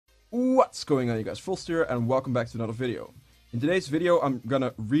What's going on, you guys? Fullsteer, and welcome back to another video. In today's video, I'm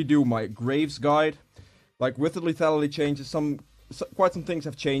gonna redo my Graves guide. Like, with the lethality changes, quite some things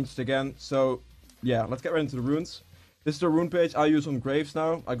have changed again. So, yeah, let's get right into the runes. This is the rune page I use on Graves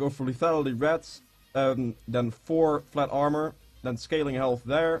now. I go for lethality reds, then 4 flat armor, then scaling health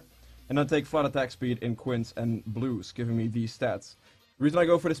there, and then take flat attack speed in quints and blues, giving me these stats. The reason I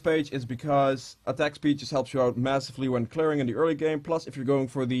go for this page is because attack speed just helps you out massively when clearing in the early game. Plus, if you're going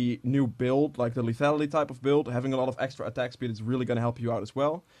for the new build, like the lethality type of build, having a lot of extra attack speed is really going to help you out as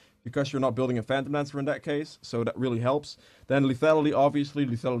well. Because you're not building a Phantom Dancer in that case, so that really helps. Then lethality, obviously,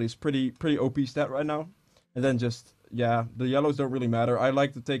 lethality is pretty OP stat right now. And then just, yeah, the yellows don't really matter. I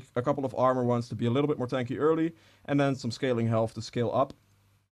like to take a couple of armor ones to be a little bit more tanky early, and then some scaling health to scale up.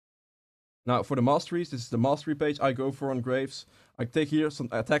 Now, for the masteries, this is the mastery page I go for on Graves. I take here some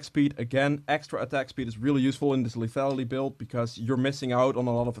attack speed. Again, extra attack speed is really useful in this lethality build because you're missing out on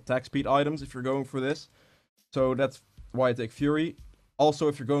a lot of attack speed items if you're going for this. So that's why I take Fury. Also,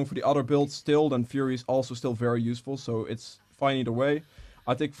 if you're going for the other build still, then Fury is also still very useful, so it's fine either way.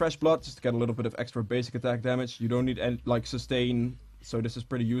 I take Fresh Blood just to get a little bit of extra basic attack damage. You don't need any, like, sustain, so this is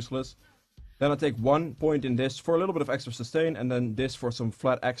pretty useless. Then I take 1 point in this for a little bit of extra sustain, and then this for some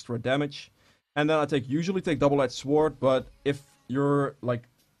flat extra damage. And then I usually take Double-Edged Sword, but if you're like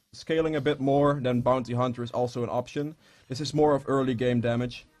scaling a bit more, then Bounty Hunter is also an option. This is more of early game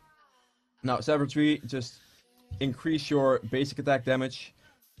damage. Now, Savagery, just increase your basic attack damage.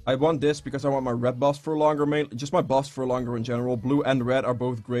 I want this because I want my red buffs for longer, just my buffs for longer in general. Blue and red are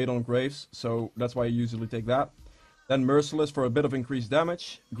both great on Graves, so that's why I usually take that. Then Merciless for a bit of increased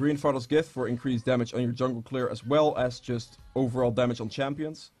damage. Greenfather's Gift for increased damage on your jungle clear as well as just overall damage on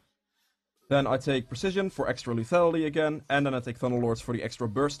champions. Then I take Precision for extra lethality again. And then I take Thunderlords for the extra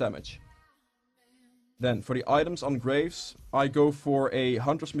burst damage. Then for the items on Graves, I go for a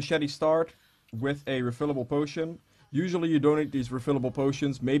Hunter's Machete start with a refillable potion. Usually you don't need these refillable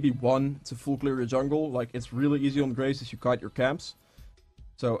potions, maybe one to full clear your jungle. Like, it's really easy on Graves as you kite your camps.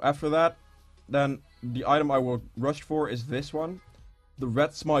 So after that, then the item I will rush for is this one. The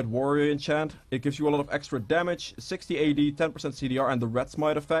Red Smite Warrior enchant. It gives you a lot of extra damage, 60 AD, 10% CDR, and the Red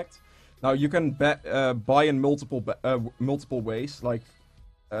Smite effect. Now you can buy in multiple ways, like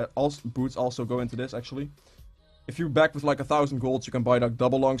boots also go into this actually. If you back with like 1,000 golds, you can buy like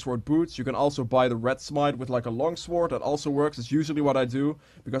double longsword boots. You can also buy the Red Smite with like a longsword, that also works. It's usually what I do,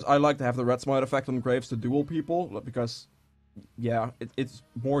 because I like to have the Red Smite effect on Graves to duel people, because yeah, it's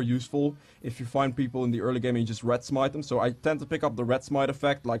more useful if you find people in the early game and you just Red Smite them. So I tend to pick up the Red Smite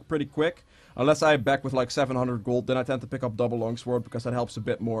effect like pretty quick. Unless I back with like 700 gold, then I tend to pick up double longsword because that helps a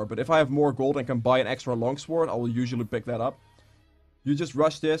bit more. But if I have more gold and can buy an extra longsword, I will usually pick that up. You just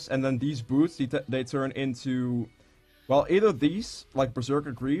rush this, and then these boots, they turn into, well, either these, like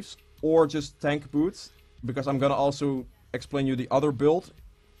Berserker Greaves, or just tank boots. Because I'm gonna also explain you the other build.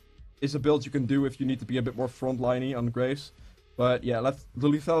 Is a build you can do if you need to be a bit more frontliney on Graves. But yeah, the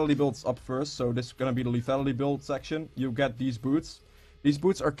lethality builds up first. So this is gonna be the lethality build section. You get these boots. These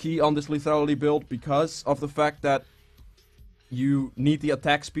boots are key on this lethality build because of the fact that you need the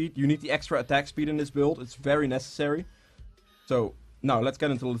attack speed. You need the extra attack speed in this build. It's very necessary. So now let's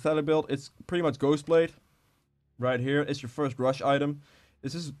get into the lethality build. It's pretty much Ghostblade. Right here is your first rush item.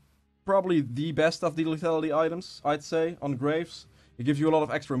 This is probably the best of the lethality items, I'd say, on Graves. It gives you a lot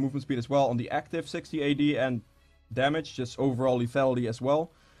of extra movement speed as well on the active, 60 AD and damage, just overall lethality as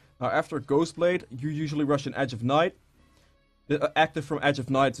well. Now after Ghostblade, you usually rush an Edge of Night. The active from Edge of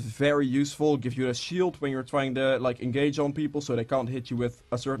Night is very useful, give you a shield when you're trying to like engage on people so they can't hit you with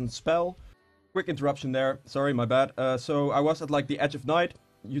a certain spell. Quick interruption there, sorry, my bad. So I was at like the Edge of Night.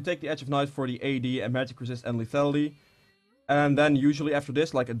 You take the Edge of Night for the AD and magic resist and lethality. And then usually after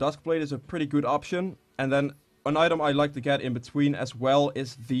this, like a Duskblade is a pretty good option. And then an item I like to get in between as well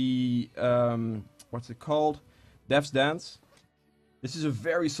is the, what's it called? Death's Dance. This is a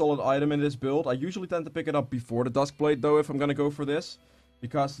very solid item in this build. I usually tend to pick it up before the Duskblade though if I'm gonna go for this.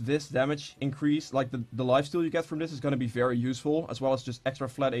 Because this damage increase, like the lifesteal you get from this is gonna be very useful, as well as just extra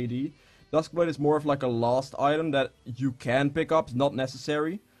flat AD. Duskblade is more of like a last item that you can pick up, not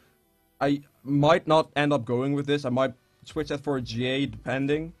necessary. I might not end up going with this, I might switch that for a GA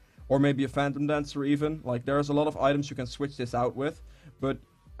depending. Or maybe a Phantom Dancer even. Like, there's a lot of items you can switch this out with. But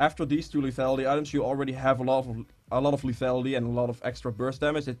after these two lethality items, you already have a lot of lethality and a lot of extra burst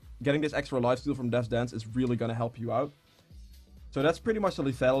damage. Getting this extra lifesteal from Death's Dance is really going to help you out. So that's pretty much the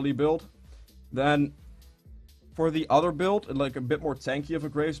lethality build. Then, for the other build, like a bit more tanky of a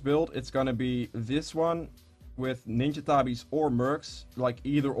Graves build, it's going to be this one with Ninja Tabis or Mercs. Like,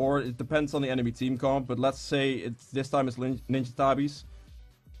 either or, it depends on the enemy team comp. But let's say this time it's Ninja Tabis.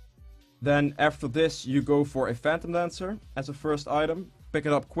 Then after this, you go for a Phantom Dancer as a first item. Pick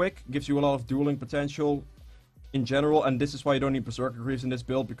it up quick, gives you a lot of dueling potential in general, and this is why you don't need Berserker Greaves in this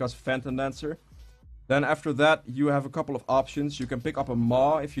build, because Phantom Dancer. Then after that, you have a couple of options. You can pick up a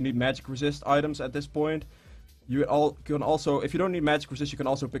Maw if you need magic resist items at this point. You can also, if you don't need magic resist, you can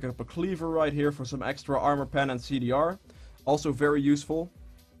also pick up a Cleaver right here for some extra armor pen and CDR. Also very useful.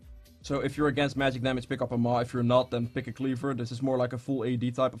 So if you're against magic damage, pick up a Maw. If you're not, then pick a Cleaver. This is more like a full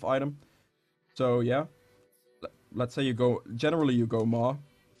AD type of item. So yeah. Let's say you go, generally you go Maw.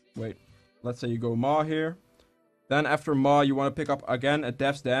 Wait, let's say you go Maw here. Then after Maw, you want to pick up again a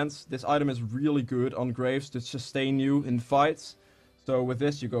Death's Dance. This item is really good on Graves to sustain you in fights. So with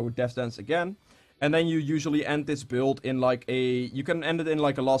this, you go with Death's Dance again. And then you usually end this build in like a... You can end it in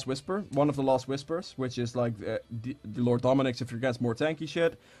like a Lost Whisper. One of the Lost Whispers, which is like the Lord Dominik's if you're against more tanky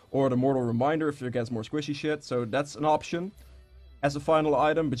shit. Or the Mortal Reminder if you're against more squishy shit. So that's an option as a final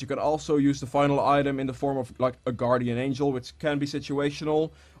item. But you can also use the final item in the form of like a Guardian Angel, which can be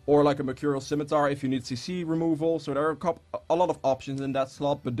situational. Or like a Mercurial Scimitar if you need CC removal. So there are a lot of options in that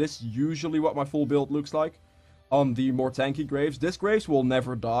slot. But this is usually what my full build looks like on the more tanky Graves. This Graves will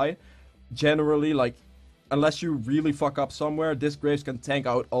never die. Generally, like, unless you really fuck up somewhere, this Graves can tank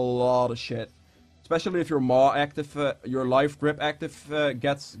out a lot of shit. Especially if your Maw active, your Life Grip active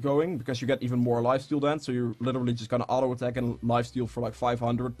gets going, because you get even more lifesteal then, so you're literally just gonna auto attack and lifesteal for like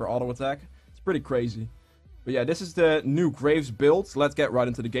 500 per auto attack. It's pretty crazy. But yeah, this is the new Graves build. Let's get right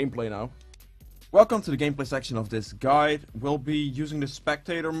into the gameplay now. Welcome to the gameplay section of this guide. We'll be using the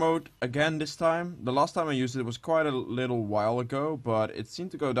spectator mode again this time. The last time I used it was quite a little while ago, but it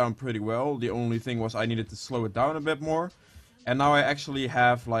seemed to go down pretty well. The only thing was I needed to slow it down a bit more. And now I actually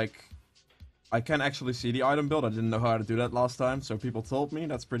have like... I can actually see the item build. I didn't know how to do that last time, so people told me.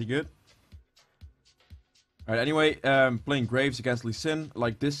 That's pretty good. Alright, anyway, playing Graves against Lee Sin.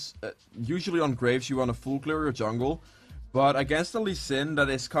 Like this, usually on Graves you want to full clear your jungle. But against the Lee Sin, that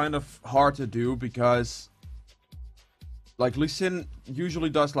is kind of hard to do because, like, Lee Sin usually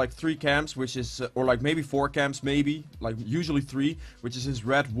does like 3 camps, which is, or like maybe 4 camps, maybe, like usually 3, which is his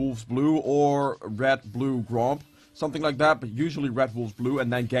Red Wolves Blue or Red Blue Gromp, something like that, but usually Red Wolves Blue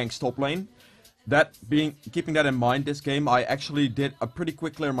and then ganks top lane. Keeping that in mind, this game I actually did a pretty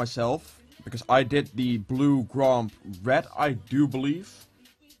quick clear myself because I did the Blue Gromp Red, I do believe.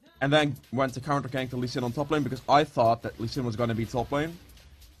 And then went to counter gank the Lee Sin on top lane because I thought that Lee Sin was going to be top lane.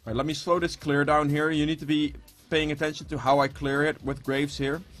 Alright, let me slow this clear down here. You need to be paying attention to how I clear it with Graves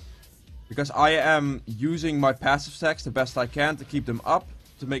here. Because I am using my passive stacks the best I can to keep them up.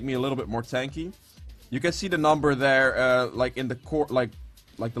 To make me a little bit more tanky. You can see the number there, like in the core, like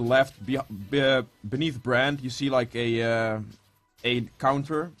the left, beneath Brand. You see like a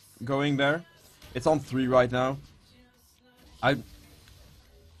counter going there. It's on 3 right now.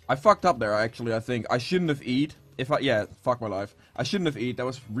 I fucked up there, actually, I think. I shouldn't have E'd. Yeah, fuck my life. I shouldn't have E'd. That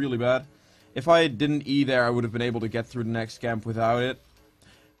was really bad. If I didn't E there, I would have been able to get through the next camp without it.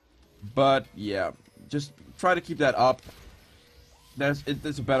 But, yeah. Just try to keep that up. There's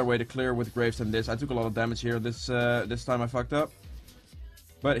a better way to clear with Graves than this. I took a lot of damage here this time I fucked up.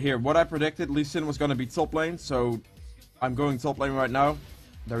 But here, what I predicted, Lee Sin was going to be top lane. So, I'm going top lane right now.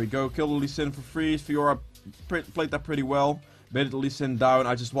 There we go. Kill the Lee Sin for free. Fiora played that pretty well. Baited Lee Sin down,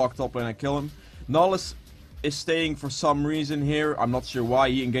 I just walked top lane and kill him. Nolus is staying for some reason here. I'm not sure why.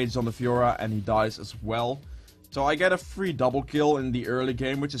 He engages on the Fiora and he dies as well. So I get a free double kill in the early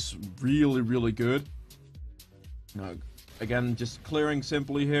game, which is really, really good. Now, again, just clearing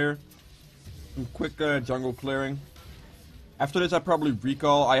simply here. Some quick jungle clearing. After this, I probably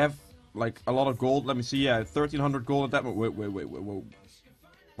recall. I have like a lot of gold. Let me see. Yeah, 1300 gold at that moment. Wait.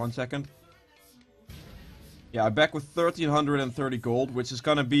 1 second. Yeah, I'm back with 1330 gold, which is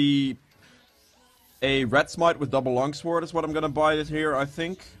gonna be a Red Smite with double longsword is what I'm gonna buy this here, I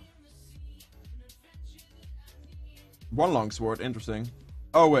think. 1 longsword, interesting.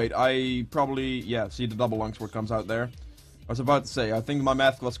 Oh wait, I probably, yeah, see the double longsword comes out there. I was about to say, I think my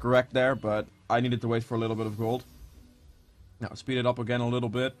math was correct there, but I needed to wait for a little bit of gold. Now, speed it up again a little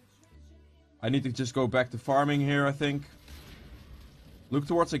bit. I need to just go back to farming here, I think. Look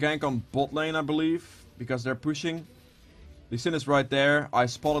towards a gank on bot lane, I believe. Because they're pushing. Lee Sin is right there. I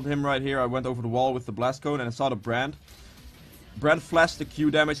spotted him right here. I went over the wall with the blast cone and I saw the Brand. Brand flashed the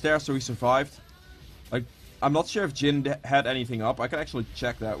Q damage there, so he survived. Like, I'm not sure if Jhin had anything up. I can actually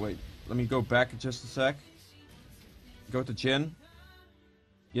check that. Wait, let me go back just a sec. Go to Jhin.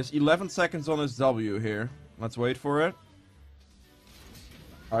 He has 11 seconds on his W here. Let's wait for it.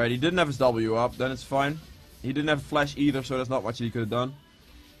 Alright, he didn't have his W up. Then it's fine. He didn't have a flash either, so there's not much he could have done.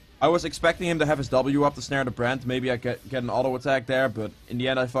 I was expecting him to have his W up to snare the Brand. Maybe I get an auto attack there, but in the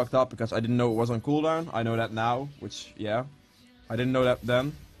end I fucked up because I didn't know it was on cooldown. I know that now, which, yeah. I didn't know that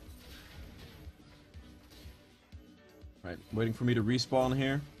then. Right, waiting for me to respawn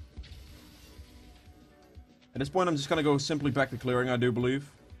here. At this point I'm just gonna go simply back to clearing, I do believe.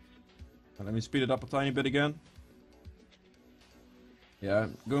 And let me speed it up a tiny bit again. Yeah,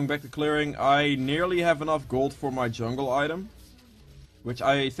 going back to clearing, I nearly have enough gold for my jungle item. Which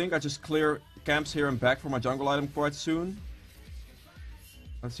I think I just clear camps here and back for my jungle item quite soon.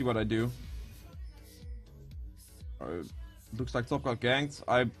 Let's see what I do. Looks like Top got ganked.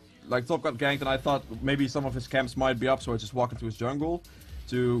 Top got ganked and I thought maybe some of his camps might be up, so I just walk into his jungle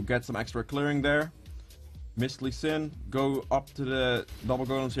to get some extra clearing there. Missed Lee Sin, go up to the double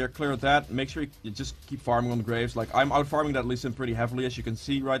golems here, clear that. Make sure you just keep farming on the graves. Like, I'm out farming that Lee Sin pretty heavily, as you can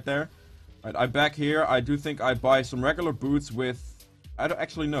see right there. Right, I'm back here. I do think I buy some regular boots with... I don't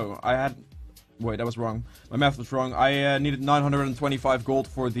actually know. I had... Wait, that was wrong. My math was wrong. I needed 925 gold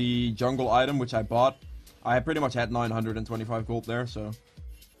for the jungle item, which I bought. I pretty much had 925 gold there, so...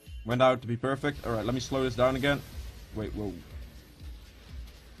 Went out to be perfect. Alright, let me slow this down again. Wait, whoa.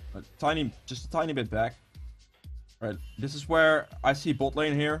 Just a tiny bit back. Alright, this is where I see bot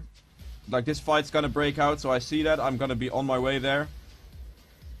lane here. Like, this fight's gonna break out, so I see that. I'm gonna be on my way there.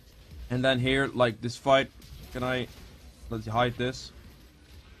 And then here, like, this fight... Let's hide this.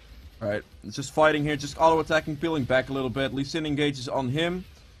 Alright, it's just fighting here, just auto-attacking, peeling back a little bit. Lee Sin engages on him.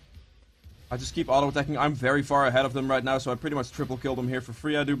 I just keep auto-attacking. I'm very far ahead of them right now, so I pretty much triple killed them here for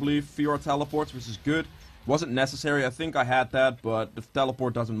free, I do believe. Fiora teleports, which is good. Wasn't necessary, I think I had that, but the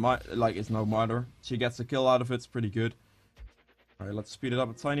teleport doesn't it's no matter. She gets a kill out of it, it's pretty good. Alright, let's speed it up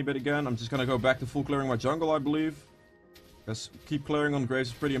a tiny bit again. I'm just gonna go back to full clearing my jungle, I believe. Because keep clearing on graves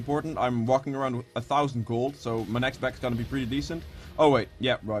is pretty important. I'm walking around with 1,000 gold, so my next back is gonna be pretty decent. Oh wait,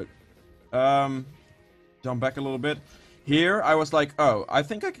 yeah, right. Jump back a little bit. Here, I was like, oh, I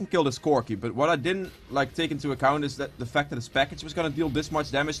think I can kill this Corki, but what I didn't, like, take into account is that the fact that this package was gonna deal this much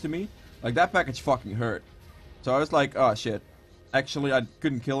damage to me. Like, that package fucking hurt. So I was like, oh, shit. Actually, I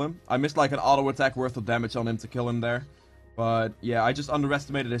couldn't kill him. I missed, like, an auto attack worth of damage on him to kill him there. But, yeah, I just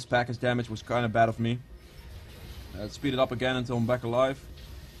underestimated his package damage, was kind of bad of me. Let's speed it up again until I'm back alive.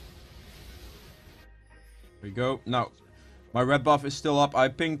 There we go. Now, my red buff is still up. I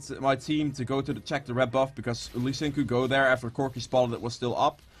pinged my team to go to check the red buff because Lee Sin could go there after Corki spotted it was still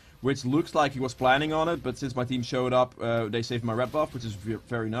up. Which looks like he was planning on it, but since my team showed up, they saved my red buff, which is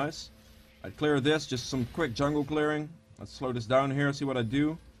very nice. I'd clear this, just some quick jungle clearing. Let's slow this down here, see what I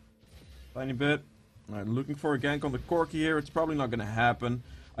do. Tiny bit. Alright, looking for a gank on the Corki here. It's probably not gonna happen.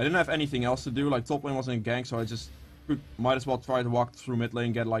 I didn't have anything else to do, like top lane wasn't in gank, so I just might as well try to walk through mid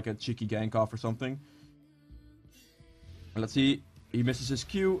lane, get like a cheeky gank off or something. Let's see, he misses his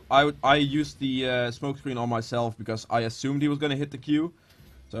Q. I used the smoke screen on myself because I assumed he was gonna hit the Q.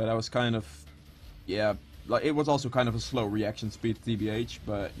 So that was kind of, yeah, like it was also kind of a slow reaction speed TBH,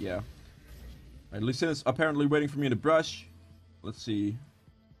 but yeah. Alright, Lee Sin is apparently waiting for me in the brush. Let's see.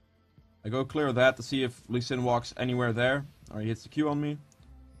 I go clear that to see if Lee Sin walks anywhere there. Alright, he hits the Q on me.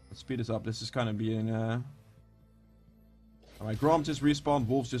 Let's speed this up. This is kind of being, Alright, Grom just respawned,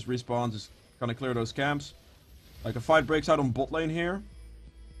 Wolves just respawned, just gonna clear those camps. Like, a fight breaks out on bot lane here.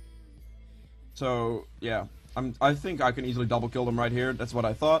 So, yeah. I think I can easily double kill them right here. That's what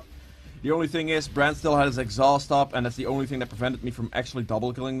I thought. The only thing is, Brand still had his exhaust up, and that's the only thing that prevented me from actually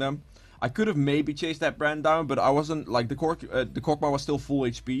double killing them. I could have maybe chased that Brand down, but I wasn't, like, the Korkmar was still full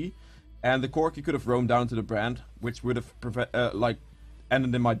HP, and the Corki could have roamed down to the Brand, which would have,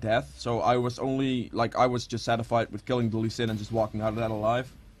 ended in my death. So I was I was just satisfied with killing the Lee Sin and just walking out of that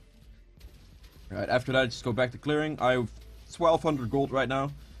alive. Right, after that, I just go back to clearing. I have 1,200 gold right now.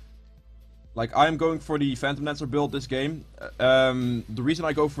 Like, I'm going for the Phantom Dancer build this game. The reason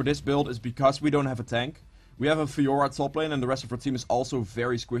I go for this build is because we don't have a tank. We have a Fiora top lane, and the rest of our team is also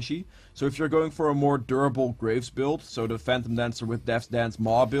very squishy. So if you're going for a more durable Graves build, so the Phantom Dancer with Death's Dance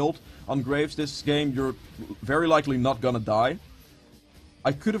Maw build on Graves this game, you're very likely not gonna die.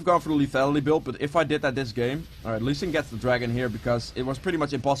 I could have gone for the lethality build, but if I did that this game... Alright, Lee Sin gets the dragon here because it was pretty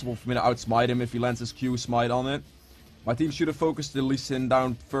much impossible for me to outsmite him if he lands his Q smite on it. My team should have focused the Lee Sin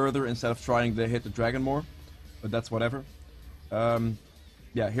down further instead of trying to hit the dragon more. But that's whatever.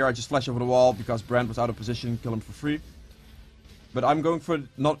 Yeah, here I just flash over the wall because Brand was out of position, kill him for free. But I'm going for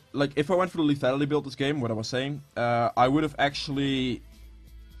not... Like, if I went for the lethality build this game, what I was saying, I would have actually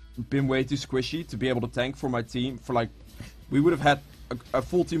been way too squishy to be able to tank for my team. For like... We would have had a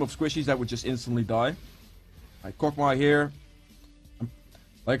full team of squishies that would just instantly die. Like, Korkmar here.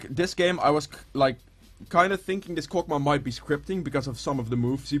 Like, this game, I was, like... kind of thinking this Kog'Maw might be scripting because of some of the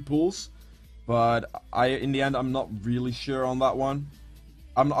moves he pulls. But in the end, I'm not really sure on that one.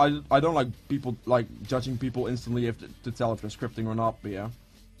 I don't like people, like, judging people instantly to tell if they're scripting or not, but yeah.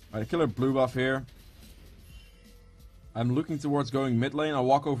 Alright, killer blue buff here. I'm looking towards going mid lane. I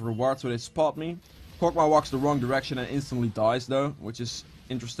walk over a ward so they spot me. Kog'Maw walks the wrong direction and instantly dies though, which is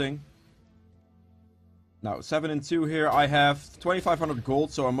interesting. Now, 7 and 2 here. I have 2,500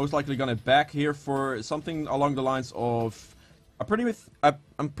 gold, so I'm most likely gonna back here for something along the lines of...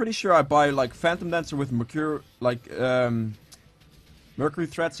 I'm pretty sure I buy, like, Phantom Dancer with Mercury, like, Mercury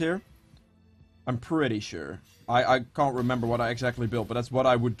threats here. I'm pretty sure. I can't remember what I exactly built, but that's what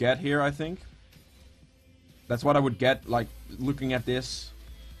I would get here, I think. That's what I would get, like, looking at this.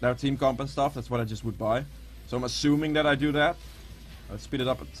 Their team comp and stuff, that's what I just would buy. So I'm assuming that I do that. Let's speed it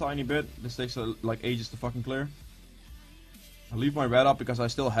up a tiny bit. This takes, like, ages to fucking clear. I'll leave my red up because I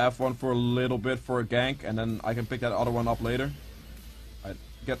still have one for a little bit for a gank, and then I can pick that other one up later. I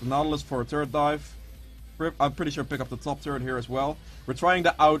get the Nautilus for a turret dive. I'm pretty sure pick up the top turret here as well. We're trying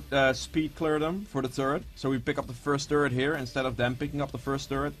to out speed clear them for the turret, so we pick up the first turret here instead of them picking up the first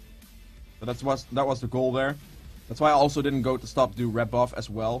turret. So that was the goal there. That's why I also didn't go to stop do red buff as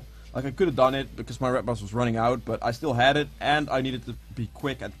well. Like, I could have done it because my red buff was running out, but I still had it, and I needed to be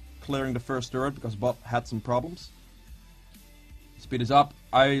quick at clearing the first turret because bot had some problems. Speed is up.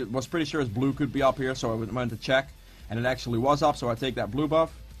 I was pretty sure his blue could be up here, so I went to check, and it actually was up, so I take that blue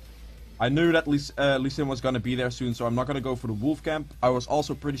buff. I knew that Lee Sin was going to be there soon, so I'm not going to go for the wolf camp. I was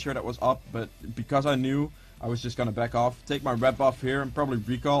also pretty sure that was up, but because I knew, I was just going to back off. Take my red buff here and probably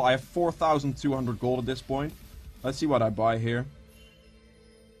recall. I have 4,200 gold at this point. Let's see what I buy here.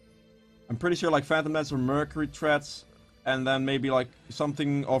 I'm pretty sure like Phantom Dancer, Mercury threats, and then maybe like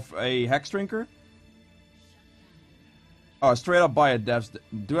something of a Hex Drinker. Oh, straight up buy a Dev's...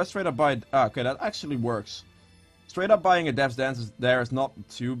 Do I straight up buy... Ah, okay, that actually works. Straight up buying a Dev's Dance there is not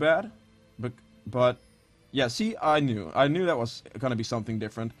too bad. But yeah, see, I knew that was gonna be something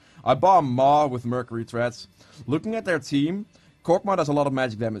different. I bought Maw with Mercury threats. Looking at their team, Kog'Maw does a lot of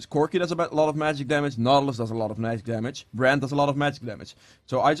magic damage. Corki does a lot of magic damage. Nautilus does a lot of magic damage. Brand does a lot of magic damage.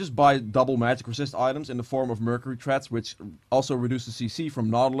 So I just buy double magic resist items in the form of Mercury threats, which also reduces CC from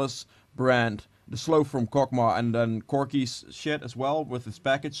Nautilus, Brand, the slow from Kog'Maw, and then Corki's shit as well with his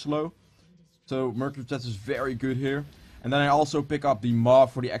package slow. So Mercury threats is very good here. And then I also pick up the Maw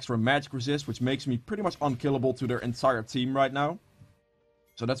for the extra magic resist, which makes me pretty much unkillable to their entire team right now.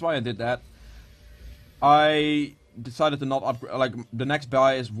 So that's why I did that. I decided to not upgrade, like, the next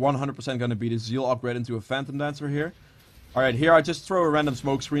buy is 100% going to be the Zeal upgrade into a Phantom Dancer here. Alright, here I just throw a random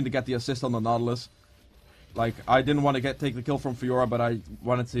smoke screen to get the assist on the Nautilus. Like, I didn't want to take the kill from Fiora, but I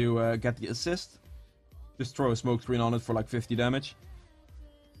wanted to get the assist. Just throw a smoke screen on it for like 50 damage.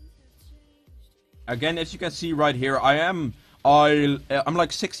 Again, as you can see right here, I'm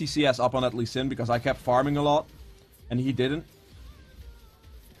like 60 CS up on that Lee Sin because I kept farming a lot, and he didn't.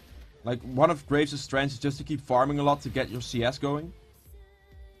 Like, one of Graves' strengths is just to keep farming a lot to get your CS going.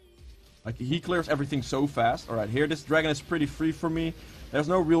 Like, he clears everything so fast. Alright, here this dragon is pretty free for me. There's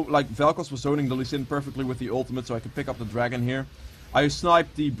no real, like, Vel'Koz was zoning the Lee Sin perfectly with the ultimate, so I could pick up the dragon here. I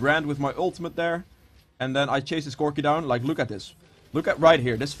sniped the Brand with my ultimate there, and then I chased his Corki down. Like, look at this. Look at right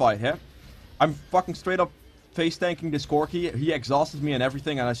here, this fight, yeah? I'm fucking straight up face tanking this Corki. He exhausted me and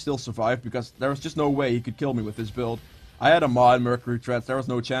everything, and I still survived because there was just no way he could kill me with this build. I had a Maw and Mercury threats. There was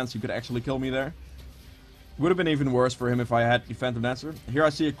no chance he could actually kill me there. Would have been even worse for him if I had the Phantom Dancer. Here I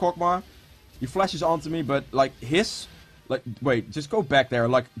see a Kog'Maw. He flashes onto me, but like his... Like, wait, just go back there,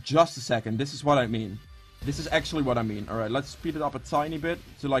 like, just a second. This is what I mean. This is actually what I mean. Alright, let's speed it up a tiny bit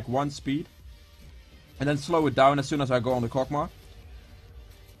to like 1 speed. And then slow it down as soon as I go on the Kog'Maw.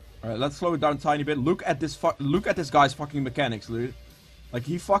 Alright, let's slow it down a tiny bit. Look at this guy's fucking mechanics, dude. Like,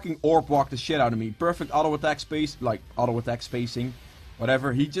 he fucking orb walked the shit out of me. Perfect auto attack space, like, auto attack spacing.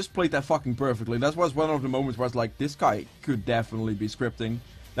 Whatever, he just played that fucking perfectly. That was one of the moments where I was like, this guy could definitely be scripting.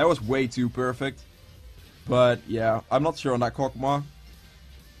 That was way too perfect. But, yeah, I'm not sure on that Kog'Maw.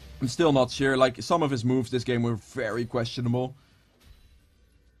 I'm still not sure. Like, some of his moves this game were very questionable.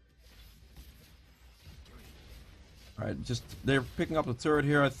 Alright, just, they're picking up the turret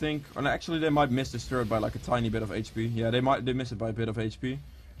here, I think. And actually, they might miss this turret by like a tiny bit of HP. Yeah, they miss it by a bit of HP.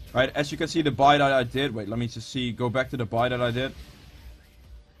 Alright, as you can see, the buy that I did. Wait, let me just see, go back to the buy that I did.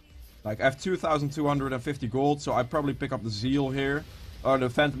 Like, I have 2,250 gold, so I probably pick up the Zeal here. Or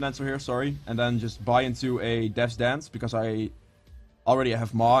the Phantom Dancer here, sorry. And then just buy into a Dev's Dance, because I already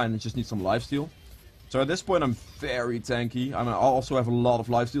have Maw and just need some lifesteal. So at this point, I'm very tanky. I also have a lot of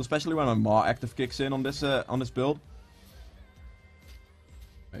lifesteal, especially when my Maw active kicks in on this build.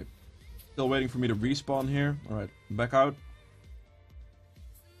 Still waiting for me to respawn here. Alright, back out.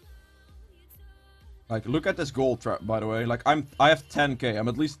 Like, look at this gold trap, by the way. Like, I have 10k. I'm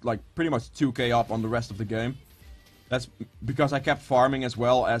at least, like, pretty much 2k up on the rest of the game. That's because I kept farming as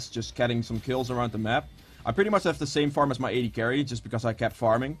well as just getting some kills around the map. I pretty much have the same farm as my AD carry, just because I kept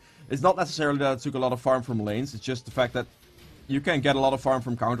farming. It's not necessarily that I took a lot of farm from lanes, it's just the fact that you can get a lot of farm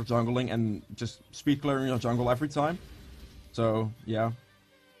from counter jungling and just speed clearing your jungle every time. So, yeah.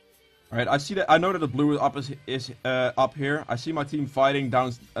 Alright, I know that the blue is up here. I see my team fighting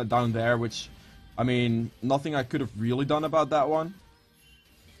down there, which, I mean, nothing I could have really done about that one.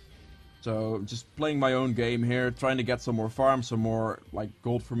 So, just playing my own game here, trying to get some more farm, some more, like,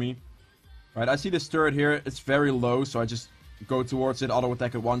 gold for me. Right, I see this turret here, it's very low, so I just go towards it, auto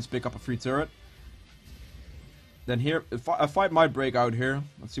attack it once, pick up a free turret. Then here, a fight might break out here.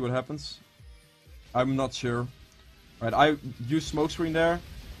 Let's see what happens. I'm not sure. Right, I use smokescreen there.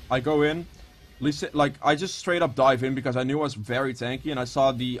 I go in. Like, I just straight up dive in because I knew I was very tanky and I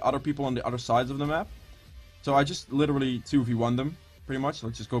saw the other people on the other sides of the map. So I just literally 2v1 them, pretty much.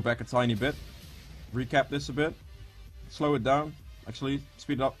 Let's just go back a tiny bit. Recap this a bit. Slow it down. Actually,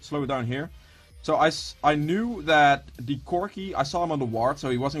 speed it up, slow it down here. So I knew that the Corki, I saw him on the ward, so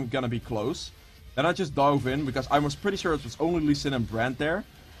he wasn't gonna be close. Then I just dove in, because I was pretty sure it was only Lee Sin and Brand there.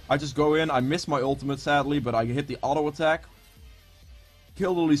 I just go in, I missed my ultimate sadly, but I hit the auto attack.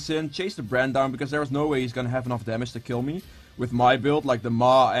 Kill the Lee Sin, chase the Brand down, because there was no way he's gonna have enough damage to kill me. With my build, like the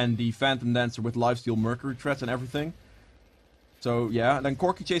Ma and the Phantom Dancer with Lifesteal Mercury threats and everything. So yeah, then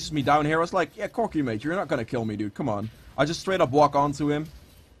Corki chases me down here. I was like, yeah, Corki mate, you're not gonna kill me, dude, come on. I just straight up walk onto him.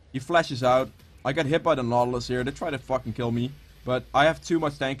 He flashes out. I get hit by the Nautilus here. They try to fucking kill me. But I have too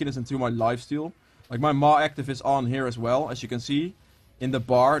much tankiness and too much lifesteal. Like, my Ma active is on here as well. As you can see, in the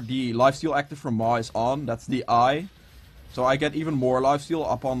bar, the lifesteal active from Ma is on. That's the eye. So I get even more lifesteal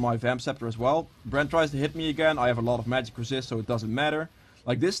up on my Vamp Scepter as well. Brand tries to hit me again. I have a lot of magic resist, so it doesn't matter.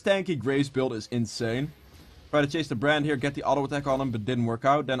 Like, this tanky Graves build is insane. Try to chase the Brand here, get the auto attack on him, but didn't work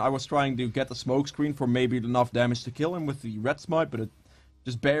out. Then I was trying to get the smoke screen for maybe enough damage to kill him with the red smite, but it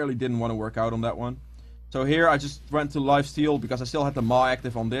just barely didn't want to work out on that one. So here I just went to lifesteal because I still had the Ma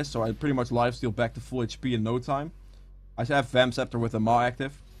active on this, so I pretty much lifesteal back to full HP in no time. I have Vamp Scepter with the Ma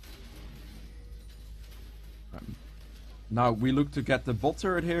active. Now we look to get the bot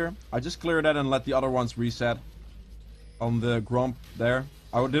turret here. I just clear that and let the other ones reset on the Gromp there.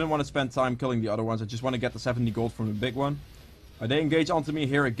 I didn't want to spend time killing the other ones. I just want to get the 70 gold from the big one. They engage onto me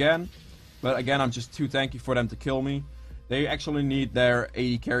here again. But again, I'm just too tanky for them to kill me. They actually need their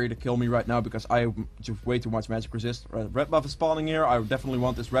AD carry to kill me right now because I have just way too much magic resist. Red buff is spawning here. I definitely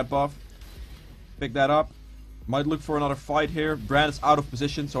want this red buff. Pick that up. Might look for another fight here. Brand is out of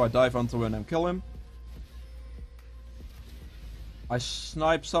position, so I dive onto him and kill him. I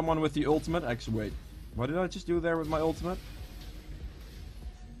snipe someone with the ultimate. Actually, wait. What did I just do there with my ultimate?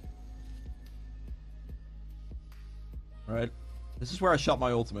 Alright. This is where I shot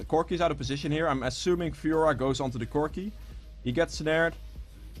my ultimate. Corki's out of position here. I'm assuming Fiora goes onto the Corki. He gets snared.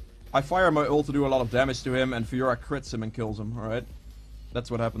 I fire my ult to do a lot of damage to him, and Fiora crits him and kills him. Alright. That's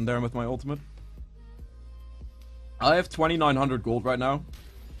what happened there with my ultimate. I have 2900 gold right now.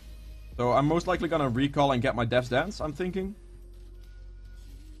 So I'm most likely gonna recall and get my Death's Dance, I'm thinking.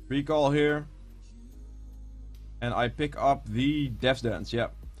 Recall here. And I pick up the Death's Dance, yeah.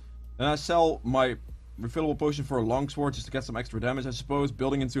 Then I sell my refillable potion for a longsword just to get some extra damage, I suppose.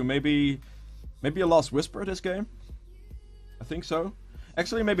 Building into maybe a Lost Whisper this game. I think so.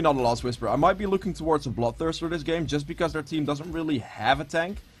 Actually, maybe not a Lost Whisper. I might be looking towards a Bloodthirster this game just because their team doesn't really have a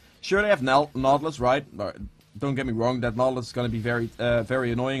tank. Sure, they have Nautilus, right? Don't get me wrong, that Nautilus is going to be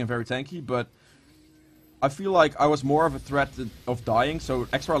very annoying and very tanky, but I feel like I was more of a threat of dying, so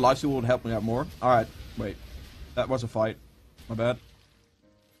extra lifesteal would help me out more. Alright, wait. That was a fight. My bad.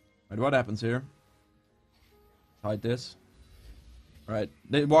 Wait, what happens here? Hide this. Alright,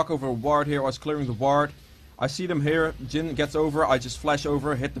 they walk over a ward here. I was clearing the ward. I see them here. Jhin gets over. I just flash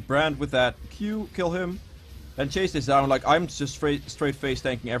over, hit the Brand with that Q, kill him. Then chase this down. Like, I'm just straight face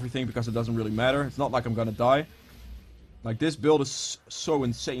tanking everything because it doesn't really matter. It's not like I'm gonna die. Like, this build is so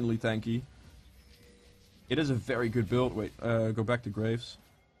insanely tanky. It is a very good build. Wait, go back to Graves.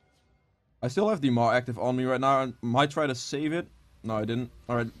 I still have the Maw active on me right now. I might try to save it. No, I didn't.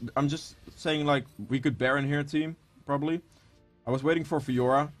 Alright, I'm just saying, like, we could Baron here, team. Probably. I was waiting for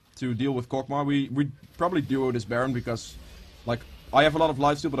Fiora to deal with Kog'Maw. We probably duo this Baron because, like, I have a lot of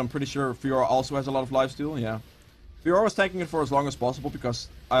lifesteal, but I'm pretty sure Fiora also has a lot of lifesteal. Yeah. Fiora was tanking it for as long as possible because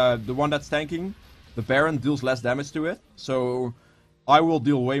the one that's tanking, the Baron, deals less damage to it. So I will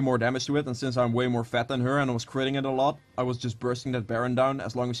deal way more damage to it, and since I'm way more fat than her and I was critting it a lot, I was just bursting that Baron down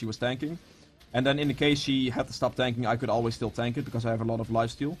as long as she was tanking. And then in the case she had to stop tanking, I could always still tank it because I have a lot of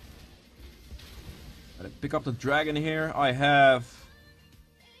lifesteal. Pick up the dragon here. I have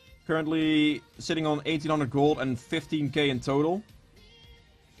currently sitting on 1800 gold and 15k in total.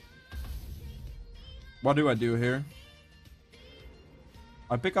 What do I do here?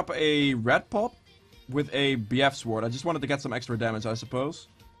 I pick up a red pot with a BF sword. I just wanted to get some extra damage, I suppose.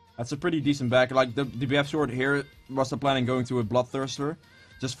 That's a pretty decent back. Like, the BF sword here was the plan in going to a Bloodthirster,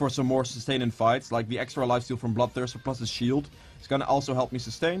 just for some more sustain in fights. Like, the extra lifesteal from Bloodthirster plus the shield is gonna also help me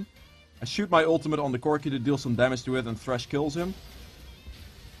sustain. I shoot my ultimate on the Corki to deal some damage to it, and Thresh kills him.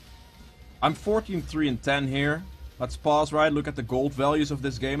 I'm 14, 3, and 10 here. Let's pause, right? Look at the gold values of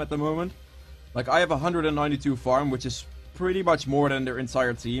this game at the moment. Like, I have 192 farm, which is pretty much more than their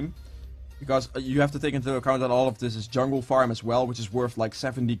entire team. Because you have to take into account that all of this is jungle farm as well, which is worth like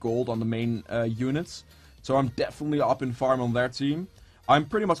 70 gold on the main units. So I'm definitely up in farm on their team. I'm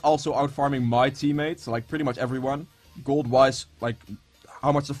pretty much also out farming my teammates, like pretty much everyone. Gold-wise, like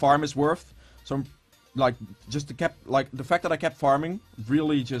how much the farm is worth. So I'm, like, the fact that I kept farming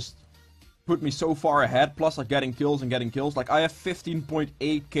really just put me so far ahead. Plus like getting kills. Like I have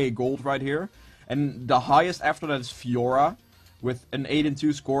 15.8k gold right here. And the highest after that is Fiora, with an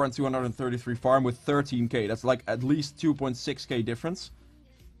 8-2 score and 233 farm with 13k. That's like at least 2.6k difference.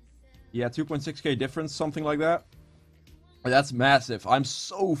 Yeah, 2.6k difference, something like that. That's massive. I'm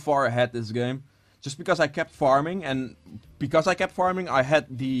so far ahead this game. Just because I kept farming, and because I kept farming, I had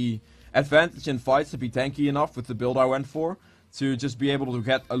the advantage in fights to be tanky enough with the build I went for, to just be able to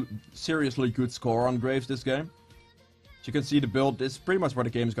get a seriously good score on Graves this game. As you can see, the build is pretty much where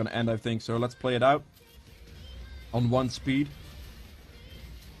the game is going to end, I think. So let's play it out on 1 speed.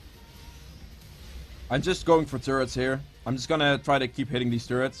 I'm just going for turrets here. I'm just gonna try to keep hitting these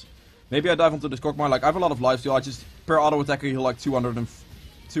turrets. Maybe I dive onto this Kog'Maw. Like, I have a lot of lifesteal. I just, per auto attacker, heal like 200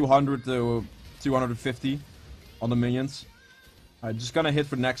 to 250 on the minions. I'm just gonna hit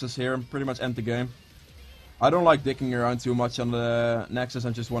for Nexus here and pretty much end the game. I don't like dicking around too much on the Nexus. I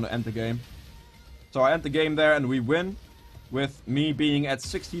just want to end the game. So I end the game there and we win. With me being at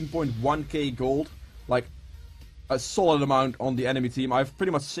 16.1k gold. Like, a solid amount on the enemy team. I have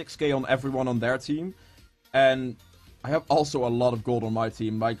pretty much 6k on everyone on their team. And I have also a lot of gold on my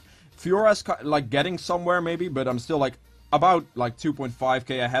team. Like, Fiora's like getting somewhere maybe, but I'm still like about like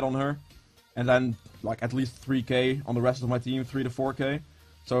 2.5k ahead on her. And then like at least 3k on the rest of my team, 3 to 4k.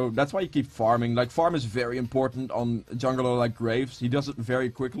 So that's why you keep farming. Like, farm is very important on a jungler like Graves. He does it very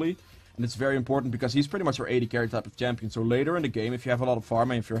quickly. And it's very important because he's pretty much your 80 carry type of champion. So later in the game, if you have a lot of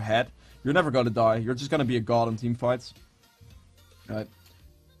farming, if you're ahead, you're never gonna die. You're just gonna be a god in team fights. Alright.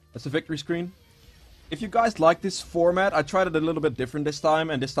 That's the victory screen. If you guys like this format, I tried it a little bit different this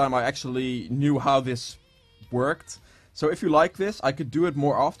time. And this time I actually knew how this worked. So if you like this, I could do it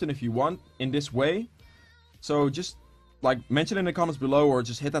more often if you want in this way. So just like mention in the comments below or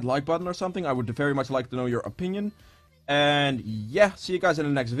just hit that like button or something. I would very much like to know your opinion. And yeah, see you guys in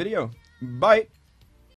the next video. Bye!